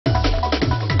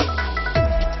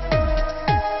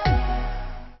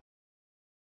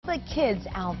the kids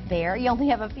out there. You only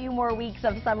have a few more weeks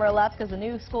of summer left because the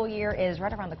new school year is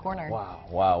right around the corner. Wow.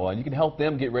 Well, and you can help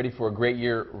them get ready for a great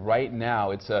year right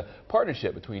now. It's a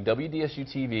partnership between WDSU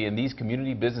TV and these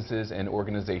community businesses and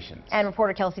organizations. And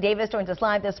reporter Kelsey Davis joins us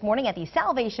live this morning at the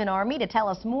Salvation Army to tell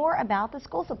us more about the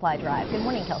school supply drive. Good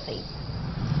morning, Kelsey.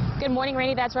 Good morning,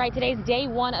 Randy. That's right. Today's day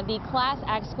one of the Class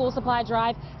Act School Supply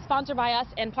Drive, sponsored by us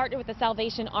and partnered with the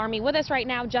Salvation Army. With us right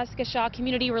now, Jessica Shaw,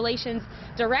 Community Relations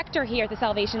Director here at the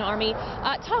Salvation Army.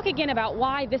 Talk again about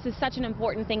why this is such an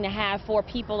important thing to have for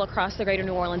people across the greater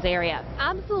New Orleans area.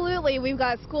 Absolutely. We've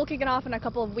got school kicking off in a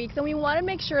couple of weeks, and we want to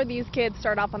make sure these kids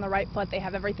start off on the right foot. They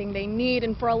have everything they need,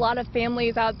 and for a lot of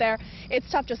families out there,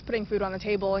 it's tough just putting food on the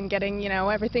table and getting,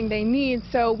 everything they need.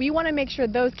 So we want to make sure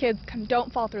those kids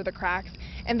don't fall through the cracks,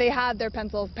 and they have their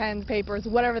pencils, pens, papers,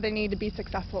 whatever they need to be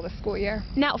successful this school year.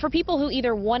 Now, for people who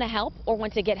either want to help or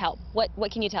want to get help, what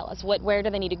can you tell us? Where do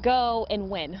they need to go and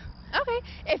when? Okay,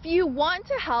 if you want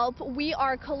to help, we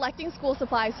are collecting school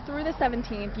supplies through the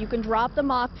 17th. You can drop them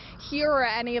off here or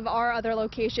at any of our other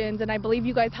locations, and I believe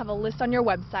you guys have a list on your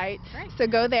website. Right. So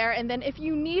go there, and then if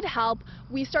you need help,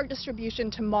 we start distribution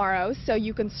tomorrow, so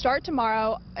you can start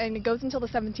tomorrow, and it goes until the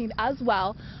 17th as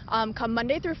well. Come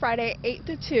Monday through Friday, 8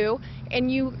 to 2,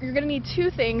 and you're going to need two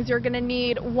things. You're going to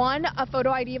need, one, a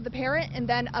photo ID of the parent, and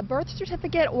then a birth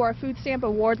certificate or a food stamp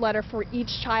award letter for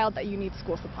each child that you need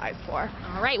school supplies for.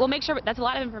 All right, well, make sure that's a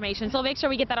lot of information, so make sure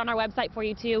we get that on our website for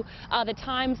you too. The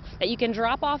times that you can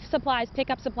drop off supplies, pick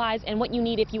up supplies, and what you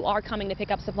need if you are coming to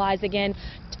pick up supplies. Again,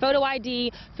 photo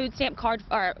ID, food stamp card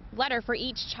or letter for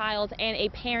each child, and a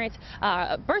parent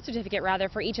birth certificate rather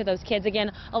for each of those kids.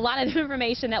 Again, a lot of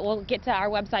information that we'll get to our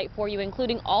website for you,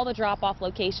 including all the drop-off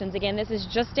locations. Again, this is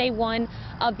just day one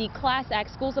of the Class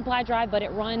Act School Supply Drive, but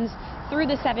it runs through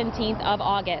the 17th of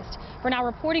August. For now,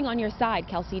 reporting on your side,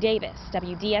 Kelsey Davis,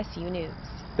 WDSU News.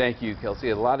 Thank you, Kelsey.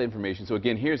 A lot of information. So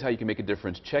again, here's how you can make a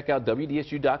difference. Check out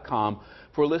WDSU.com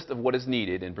for a list of what is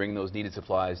needed and bring those needed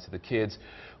supplies to the kids.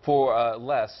 For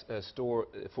less store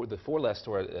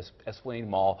at Esplanade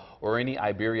Mall or any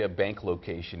Iberia Bank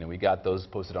location, and we got those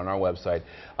posted on our website.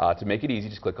 To make it easy,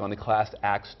 just click on the Class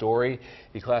Act story.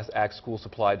 The Class Act School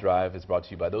Supply Drive is brought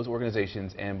to you by those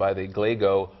organizations and by the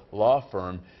Glago Law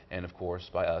Firm, and of course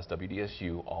by us,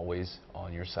 WDSU, always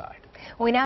on your side. We now